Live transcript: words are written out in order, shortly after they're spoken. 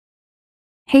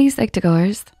Hey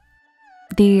Psych2Goers,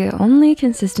 the only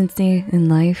consistency in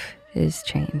life is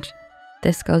change.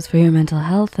 This goes for your mental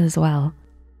health as well.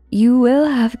 You will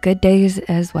have good days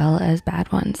as well as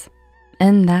bad ones,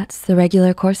 and that's the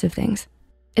regular course of things.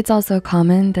 It's also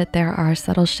common that there are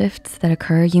subtle shifts that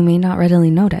occur you may not readily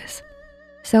notice.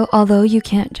 So although you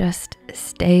can't just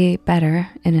stay better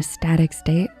in a static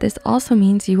state, this also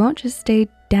means you won't just stay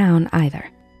down either.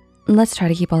 Let's try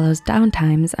to keep all those down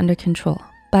times under control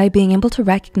by being able to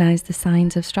recognize the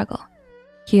signs of struggle.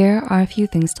 Here are a few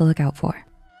things to look out for.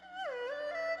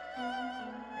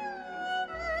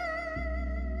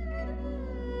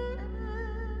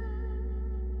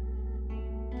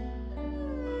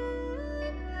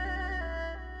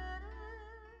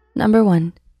 Number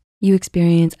 1, you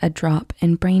experience a drop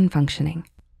in brain functioning.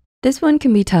 This one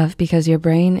can be tough because your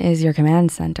brain is your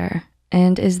command center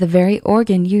and is the very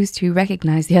organ used to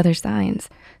recognize the other signs.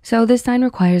 So this sign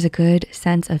requires a good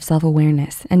sense of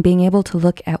self-awareness and being able to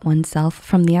look at oneself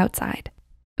from the outside.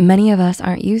 Many of us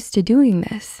aren't used to doing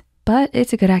this, but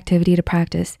it's a good activity to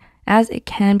practice as it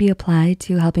can be applied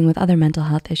to helping with other mental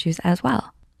health issues as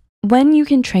well. When you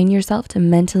can train yourself to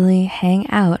mentally hang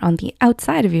out on the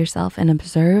outside of yourself and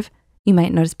observe, you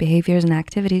might notice behaviors and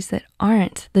activities that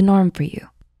aren't the norm for you.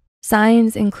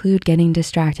 Signs include getting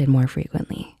distracted more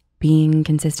frequently, being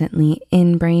consistently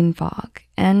in brain fog,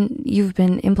 and you've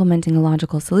been implementing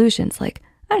illogical solutions like,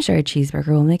 I'm sure a cheeseburger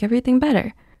will make everything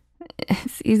better.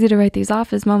 It's easy to write these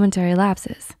off as momentary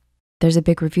lapses. There's a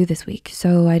big review this week,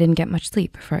 so I didn't get much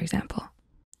sleep, for example.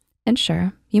 And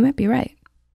sure, you might be right.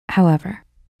 However,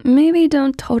 maybe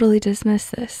don't totally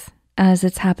dismiss this, as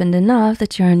it's happened enough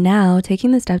that you're now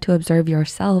taking the step to observe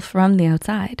yourself from the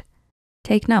outside.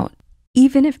 Take note,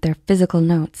 even if they're physical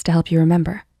notes to help you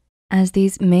remember, as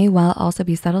these may well also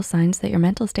be subtle signs that your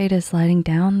mental state is sliding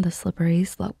down the slippery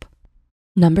slope.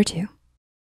 Number 2,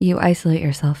 you isolate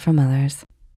yourself from others.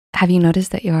 Have you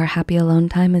noticed that your happy alone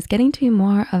time is getting to be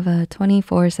more of a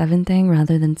 24/7 thing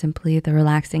rather than simply the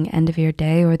relaxing end of your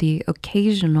day or the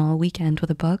occasional weekend with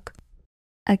a book?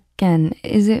 Again,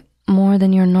 is it more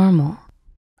than your normal?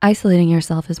 Isolating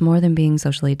yourself is more than being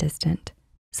socially distant.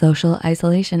 Social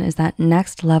isolation is that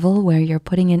next level where you're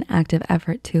putting in active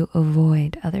effort to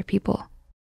avoid other people.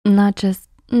 Not just,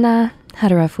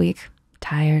 had a rough week,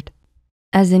 tired.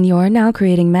 As in you're now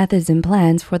creating methods and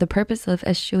plans for the purpose of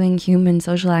eschewing human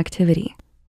social activity.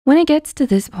 When it gets to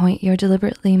this point, you're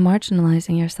deliberately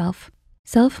marginalizing yourself.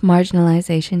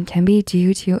 Self-marginalization can be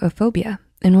due to a phobia,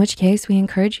 in which case we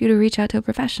encourage you to reach out to a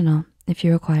professional if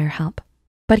you require help,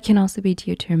 but it can also be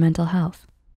due to your mental health.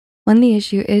 When the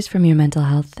issue is from your mental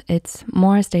health, it's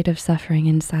more a state of suffering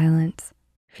in silence,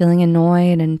 feeling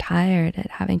annoyed and tired at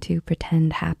having to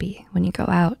pretend happy when you go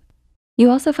out.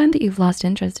 You also find that you've lost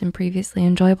interest in previously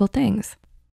enjoyable things.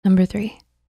 Number 3,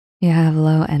 you have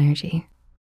low energy.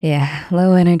 Yeah,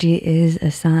 low energy is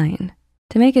a sign.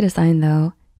 To make it a sign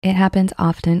though, it happens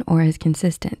often or is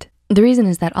consistent. The reason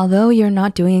is that although you're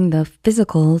not doing the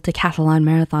physical decathlon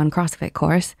marathon CrossFit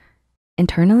course,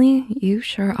 internally, you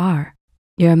sure are.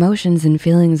 Your emotions and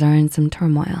feelings are in some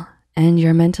turmoil, and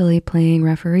you're mentally playing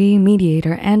referee,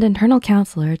 mediator, and internal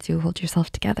counselor to hold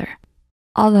yourself together.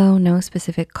 Although no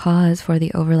specific cause for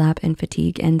the overlap in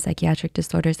fatigue and psychiatric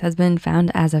disorders has been found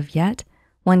as of yet,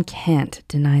 one can't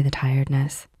deny the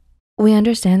tiredness. We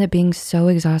understand that being so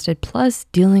exhausted plus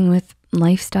dealing with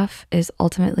life stuff is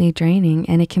ultimately draining,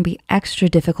 and it can be extra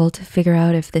difficult to figure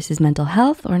out if this is mental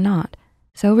health or not.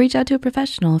 So reach out to a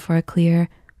professional for a clear,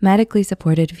 medically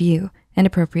supported view and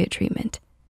appropriate treatment.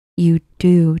 You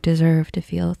do deserve to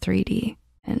feel 3D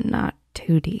and not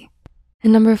 2D.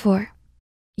 And number 4,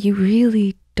 you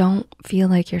really don't feel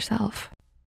like yourself.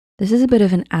 This is a bit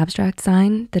of an abstract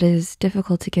sign that is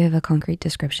difficult to give a concrete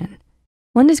description.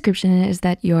 One description is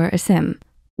that you're a sim,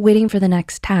 waiting for the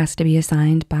next task to be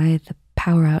assigned by the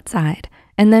power outside,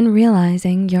 and then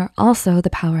realizing you're also the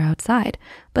power outside,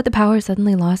 but the power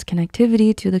suddenly lost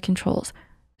connectivity to the controls,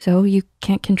 so you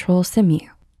can't control sim-you.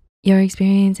 You're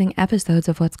experiencing episodes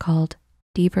of what's called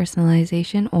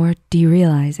depersonalization or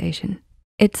derealization.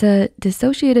 It's a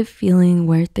dissociative feeling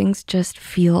where things just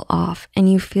feel off and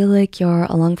you feel like you're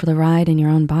along for the ride in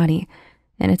your own body,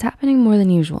 and it's happening more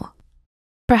than usual.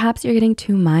 Perhaps you're getting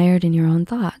too mired in your own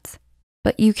thoughts,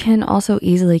 but you can also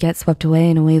easily get swept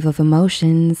away in a wave of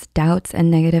emotions, doubts,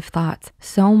 and negative thoughts,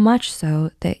 so much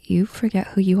so that you forget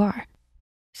who you are.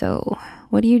 So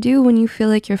what do you do when you feel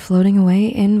like you're floating away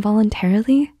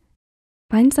involuntarily?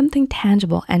 Find something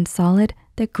tangible and solid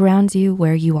that grounds you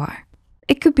where you are.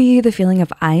 It could be the feeling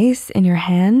of ice in your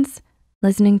hands,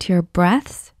 listening to your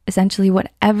breaths, essentially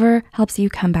whatever helps you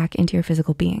come back into your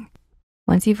physical being.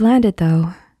 Once you've landed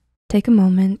though, take a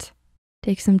moment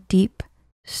Take some deep,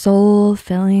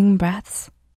 soul-filling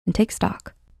breaths and take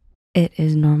stock. It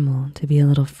is normal to be a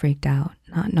little freaked out,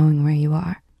 not knowing where you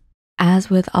are.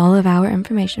 As with all of our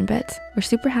information bits, we're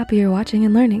super happy you're watching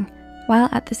and learning, while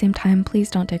at the same time, please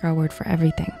don't take our word for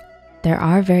everything. There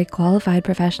are very qualified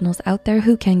professionals out there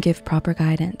who can give proper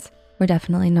guidance. We're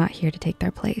definitely not here to take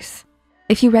their place.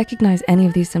 If you recognize any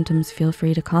of these symptoms, feel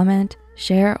free to comment,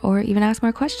 share, or even ask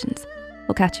more questions.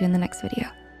 We'll catch you in the next video.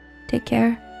 Take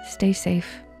care, stay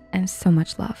safe, and so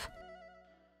much love.